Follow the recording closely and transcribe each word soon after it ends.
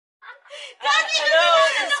Hello,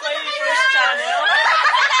 this is my first channel.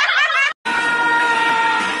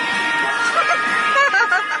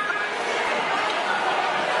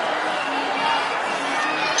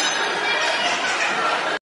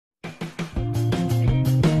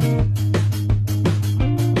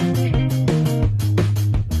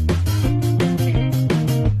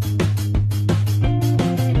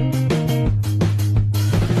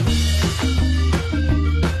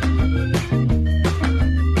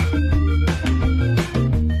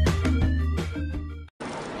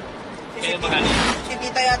 Si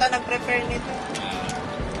tita yata nag-prepare nito.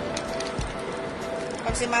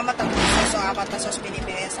 Pag si mama tatlong sauce o apat na sauce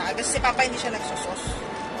binibigay sa akin. Kasi si papa hindi siya nagsusos.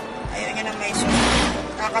 Ayaw niya na may sauce.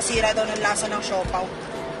 Nakakasira daw ng lasa ng siopaw.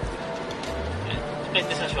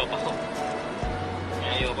 Depende sa siopaw.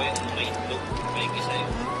 Ayaw ko yung may itlog. May gisa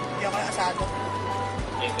yun. Ayaw ko yung asado.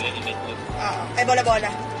 Ayaw ko yung itlog. Ay,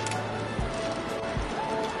 bola-bola.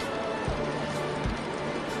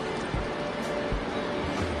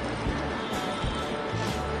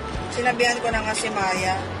 Sinabihan ko na nga si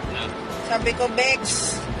Maya. Sabi ko,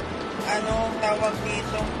 Bex, ano, tawag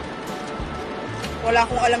dito. Wala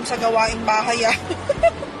akong alam sa gawaing bahay, ah.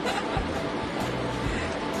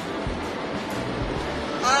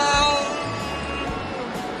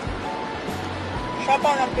 Shop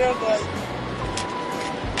on ng pure gold.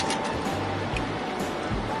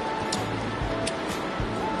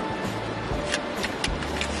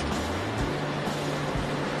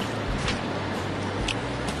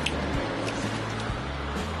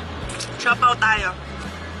 Shop out tayo.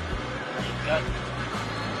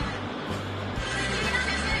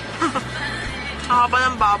 Haba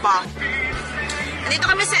ng baba. Nandito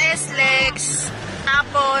kami sa SLEX.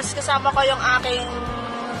 Tapos, kasama ko yung aking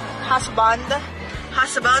husband.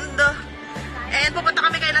 And pupunta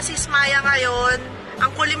kami kay na Sis Maya ngayon.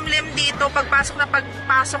 Ang kulimlim dito,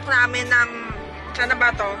 pagpasok namin ng, saan na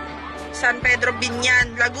ba to? San Pedro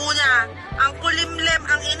Binyan, Laguna. Ang kulimlim,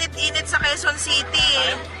 ang init-init sa Quezon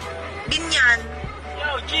City. Binyan.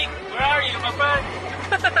 Yo, Jig, where are you, my friend?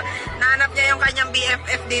 Nahanap niya yung kanyang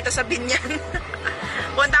BFF dito sa Binyan.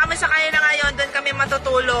 Punta kami sa kanya na ngayon, doon kami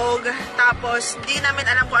matutulog. Tapos, di namin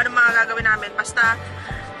alam kung ano mga gagawin namin. Basta,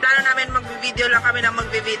 plano namin mag-video lang kami na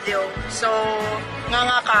mag-video. So,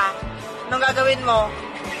 nga ka. Anong gagawin mo?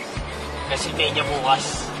 WrestleMania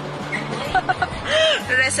bukas.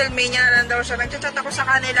 WrestleMania na lang daw siya. Nag-chat ako sa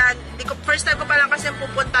kanila. First time ko pa lang kasi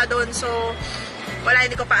pupunta doon. So, wala,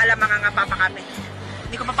 hindi ko pa alam, mga nga pa kami.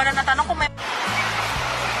 Hindi ko pa pala natanong kung may...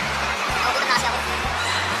 Ako na kasi ako.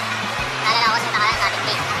 Naalala ako sa nakalaan sa ating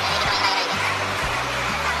date. Hindi ko yung highlighted.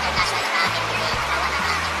 International na ating date. Tawa na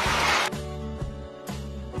natin.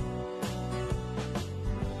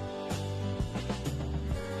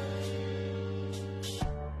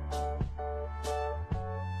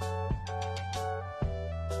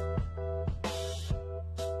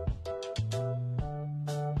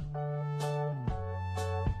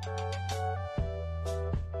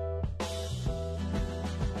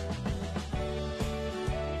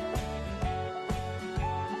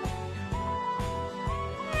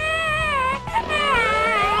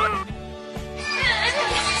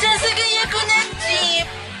 Sasagaya ko ng jeep.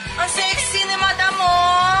 Ang sexy ni madam mo.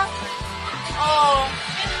 Oh.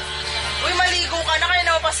 Uy, maligo ka na. Kaya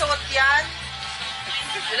na mapasuot yan.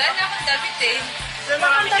 Wala na akong damit eh. Wala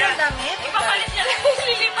kang dalang damit? Ipapalit niya lang.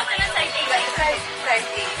 Lilipat na lang side A. Side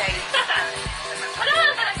A. Wala ka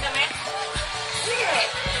dalang damit? Hindi.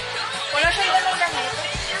 Wala siyang dalang damit.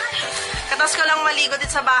 Katas ko lang maligo din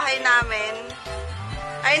sa bahay namin.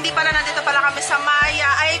 Ay, hindi pala. Nandito pala kami sa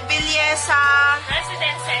Maya. Ay, Bilyesa.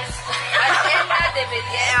 Residences. Hacienda de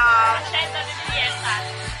Belleza. Yeah. Hacienda de Belleza.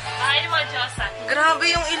 Bahay ng mga Diyosa. Grabe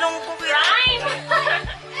yung ilong ko. Rhyme!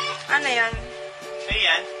 Ano yan?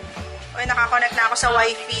 Ayan. Uy, nakakonect na ako sa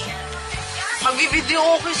wifi.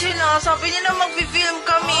 Magbi-video okay sila. Sabi nila magbi-film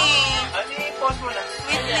kami. Ano yung post mo lang?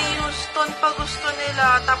 Whitney Houston pa gusto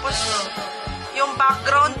nila. Tapos, yung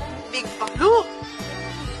background, Big Blue.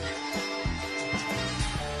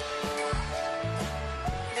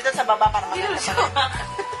 Dito sa baba para maganda pa.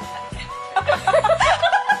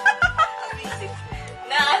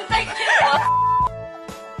 Naantay ko.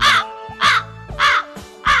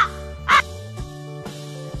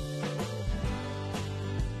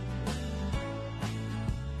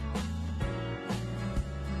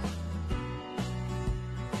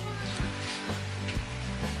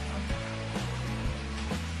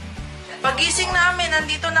 Pagising namin,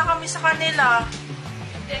 nandito na kami sa kanila.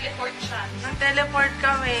 Teleport siya. Nag-teleport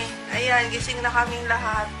kami. Ayan, gising na kaming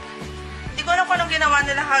lahat. Hindi ko alam kung anong ginawa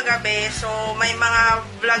nila kagabi. So, may mga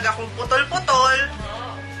vlog akong putol-putol.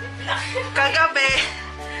 Kagabi.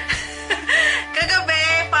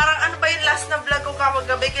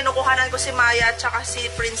 kinukuhanan ko si Maya at saka si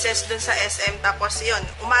Princess dun sa SM. Tapos yun,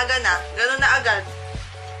 umaga na. Ganun na agad.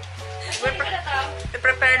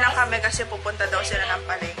 I-prepare lang kami kasi pupunta daw sila ng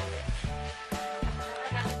palengke.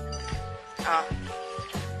 Ah.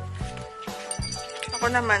 Ako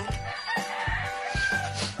naman.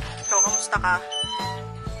 Ikaw, kamusta ka?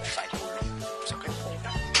 Sakit po.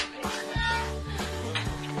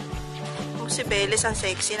 Si Belis, ang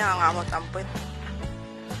sexy, nangangamot ang puwet.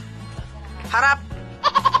 Harap!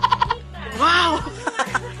 Wow!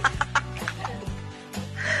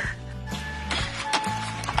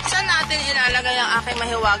 Saan natin ilalagay ang aking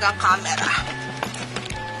mahiwagang camera?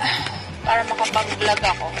 Para makapag-vlog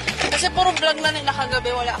ako. Kasi puro vlog na nila kagabi,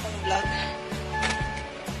 wala akong vlog.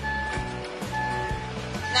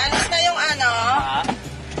 Naalis na yung ano?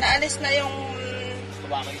 Naalis na yung...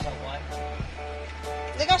 Tumakay sa kuwan.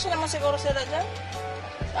 Hindi kasi naman siguro sila dyan.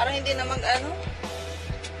 Parang hindi na mag-ano.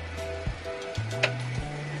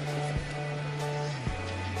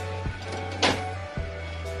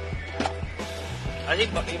 Alin,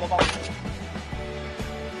 bakit mo pa?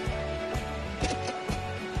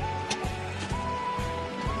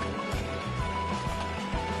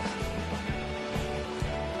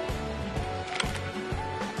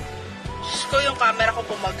 Diyos ko, yung camera ko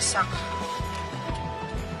bumagsak.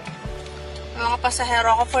 Mga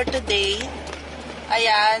pasahero ako for today.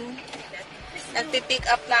 Ayan. Nagpipick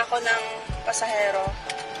up na ako ng pasahero.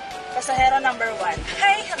 Pasahero number 1.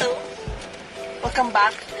 Hi, hello. Welcome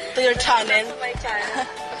back to your channel. To my channel.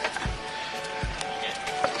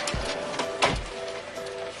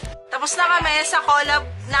 Tapos na kami sa collab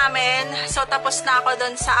namin. So, tapos na ako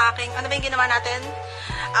doon sa aking... Ano ba yung ginawa natin?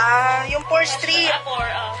 Yung pore strip.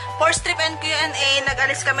 Pore strip and Q&A.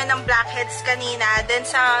 Nag-alis kami ng blackheads kanina. Then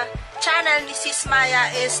sa channel ni Sis Maya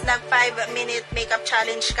is nag 5-minute makeup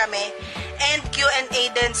challenge kami. And Q&A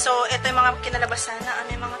din. So, ito yung mga kinalabasan na. Ano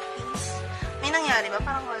yung mga things? May nangyari ba?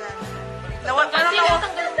 Parang wala na.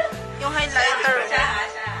 Yung highlighter.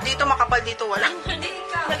 Dito makapal, dito wala.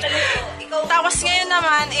 Tapos ngayon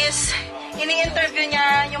naman is ini-interview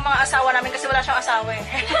niya yung mga asawa namin kasi wala siyang asawa eh.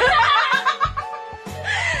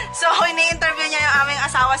 So, ini-interview niya yung aming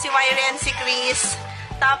asawa, si Wyrie and si Chris.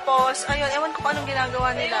 Tapos, ayun, ewan ko pa anong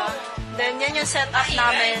ginagawa nila. Then, yan yung setup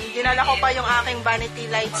namin. Dinala ko pa yung aking vanity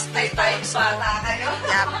lights dito. So,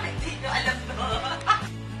 yeah.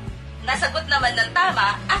 Nasagot naman ng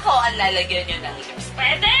tama, ako ang lalagyan nyo ng lips.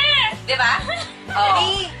 Pwede! Di ba?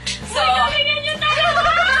 Oo. So, lalagyan nyo tayo!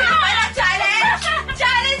 Para challenge!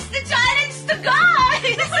 Challenge to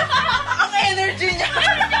guys! Ang energy niya!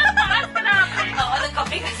 Oo,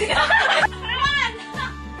 nagkape kasi ako.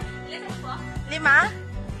 5?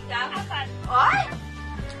 Apat. Oy!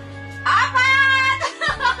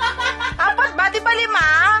 4 ba? Di ba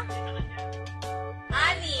 5?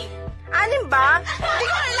 6 ba? Hindi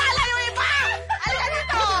ko nalala yung iba! Ano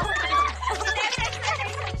dito?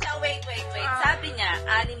 Wait. Sabi niya,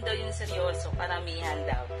 6 daw yung seryoso, paramihan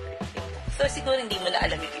daw. So, siguro hindi mo na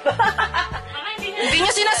alam yung iba. Hindi niya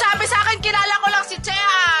sinasabi sa akin, kilala ko lang si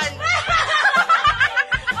Chean!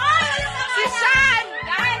 Si San!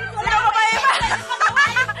 Wala ko ba iba?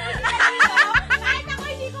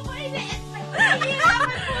 Hindi ko po ina-expect.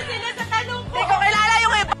 Hihirapan po sila sa tanong ko. Hindi ko kilala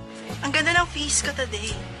yung iba. Ang ganda ng face ko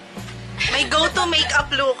today. May go-to makeup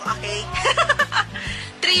look, okay?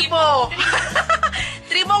 Tribo.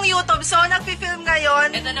 Tribong YouTube. So, nagpi-film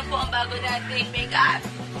ngayon. Ito na po ang bago nating makeup.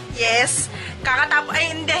 Yes.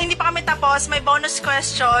 Hindi pa kami tapos. May bonus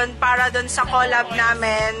question para dun sa collab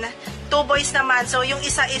namin. 2 boys naman. So, yung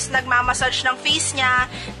isa is nagmamassage ng face niya.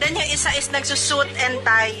 Then, yung isa is nagsusuit and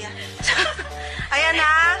tie. Ayan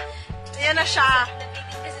na. Ayan na siya.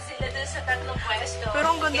 Napitin kasi sila dun sa 3 pwesto. Pero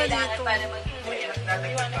ang ganda Kailangan dito. para mag-film.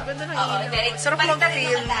 Ang ganda ng Oo, ilaw. Sarap balik na rin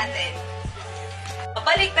mag-film. naman natin.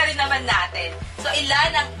 Balik na rin naman natin. So,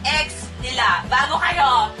 ilan ang ex nila bago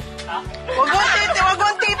kayo? Wag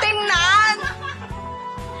mong titingnan!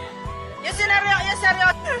 Yung seryo.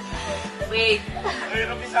 Wait.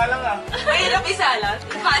 Mahirap isa lang ah. Mahirap isa lang.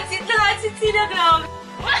 Hansit sila, grabe.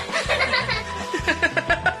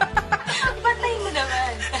 Patay mo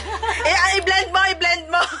naman. I-blend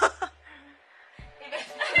mo.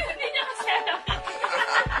 Hindi niya kasi alam.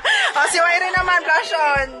 O, si Wyrie naman, blush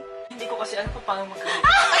on. Hindi ko kasi alam kung paano mag-click.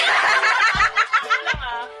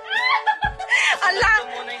 Ala! Ito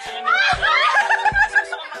muna yung sa'yo.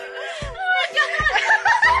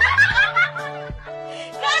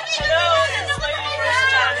 Hello! This is my first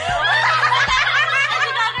channel.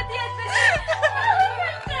 Bakit yan?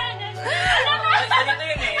 Ganito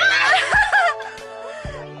yun eh.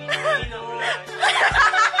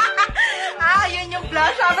 Yun yung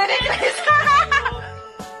blush. Sabi ni Chris.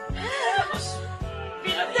 Tapos,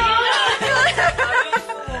 bilang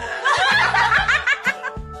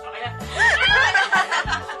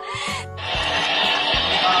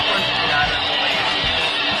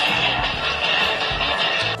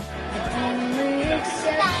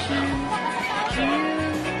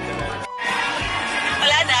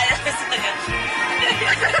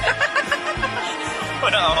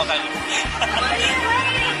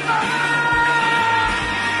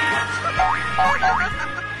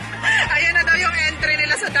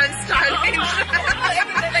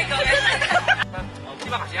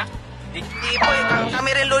Hindi po,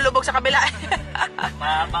 kami rin lulubog sa kabila.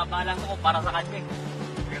 Mababa lang ako para sa kanya.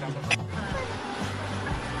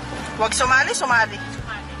 Huwag sumali, sumali.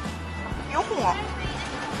 Yung nga.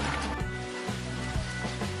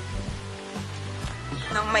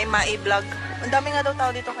 Nang may mai-vlog. Ang dami nga daw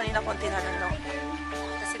tao dito kanina, konti na lang daw.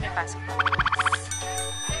 Kasi may pasok.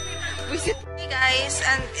 Visit me guys,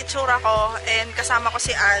 and itsura ko, and kasama ko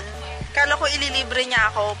si Ann. Kala ko ililibre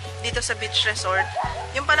niya ako dito sa beach resort.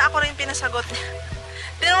 Yung pala ako rin pinasagot niya.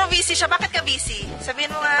 Tignan mo, busy siya. Bakit ka busy?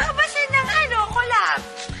 Sabihin mo nga. Ba siya ng collab?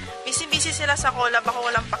 Busy sila sa collab.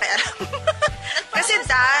 Ako walang pakialam. Kasi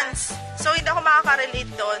dance. So, hindi ako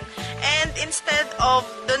makaka-relate doon. And instead of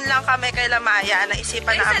doon lang kami kay Lamaya,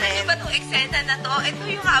 naisipan namin. Ay, ba itong eksena na to? Ito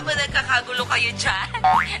yung habang nagkakagulo kayo dyan.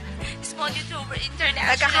 Small YouTuber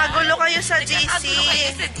International. Nagkakagulo kayo sa GC. Nagkakagulo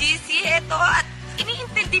kayo sa GC. Ito, at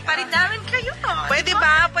iniintindi pa rin namin kayo. Pwede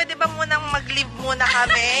ba? Pwede ba munang mag-leave muna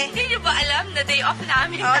kami? Hindi nyo ba alam na day off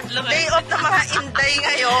namin? Day off ng mga Inday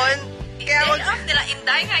ngayon. Kaya day off nila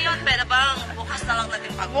Inday ngayon, pero bang bukas na lang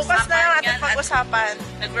natin pag-usapan. Bukas na lang natin yan, pag-usapan.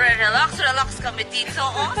 Nagre-relax kami dito,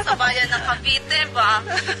 sa bayan ng Cavite ba?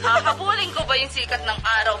 Habulin ko ba yung sikat ng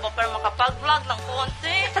araw ba para makapag-vlog ng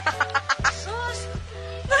konti? Sus!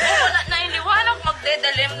 Wala na yung liwanag,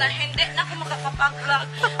 magdedalim na hindi na ako makakapag-vlog.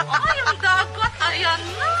 Ay, yung dagat, ayan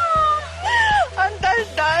na! Ang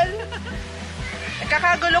dal-dal!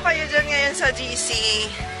 Kakagulo kayo dyan ngayon sa GC.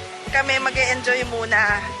 Kami mag-e-enjoy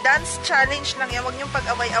muna. Dance challenge lang yan. Huwag niyong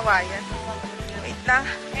pag-away-awayan. Wait lang.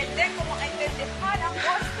 Hindi ko maintindihan ang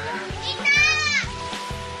gusto. Tita!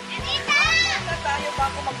 Tita! Tayo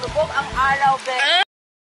bago maglubog ang araw, be.